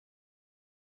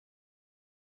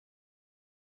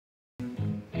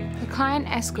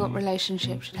client-escort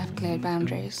relationship should have clear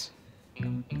boundaries.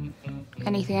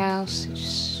 Anything else,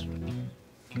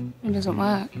 it doesn't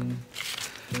work.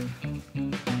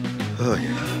 Oh,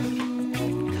 yeah.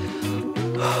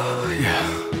 Oh, yeah.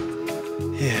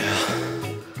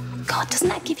 Yeah. God, doesn't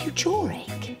that give you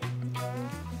jawache?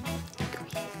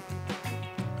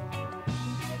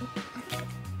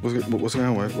 What's going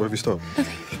on? Where have you stopped?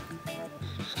 Nothing.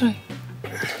 Sorry.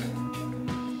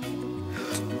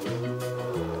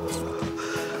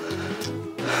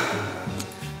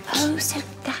 Oh, so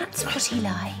that's what he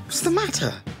likes. What's the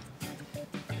matter?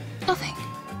 Nothing.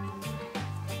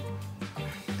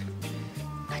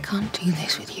 I can't do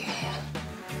this with you here.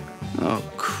 Oh,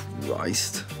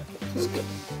 Christ.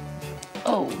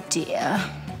 Oh, dear.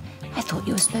 I thought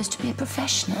you were supposed to be a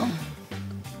professional.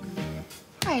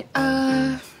 Right,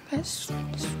 let's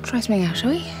try something out,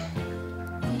 shall we?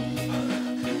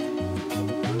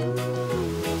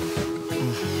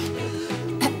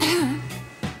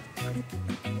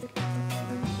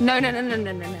 No,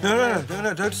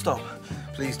 No, don't stop.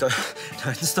 Please don't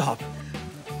stop.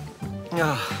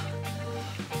 Ah.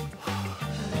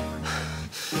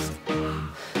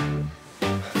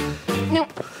 No,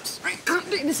 I can't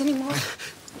do this anymore.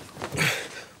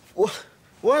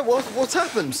 What's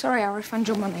happened? Sorry, I'll refund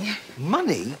your money.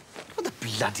 Money? What the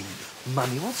bloody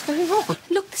money? What's going on?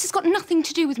 Look, this has got nothing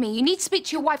to do with me. You need to speak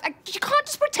to your wife. You can't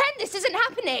just pretend this isn't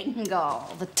happening.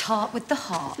 Oh, the tart with the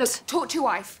heart. Look, talk to your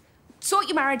wife. Sort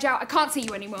your marriage out. I can't see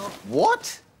you anymore.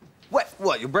 What?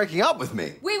 What? You're breaking up with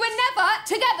me? We were never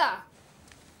together.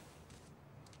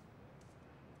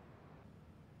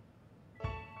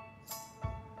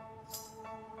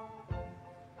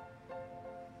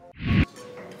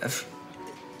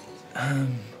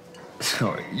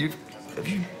 Sorry, have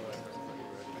you...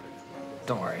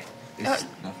 Don't worry, it's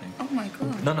nothing. Oh, my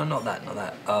God. No, not that.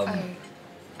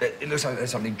 It looks like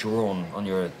there's something drawn on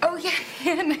your... Oh,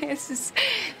 yeah, no, it's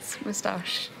a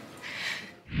moustache.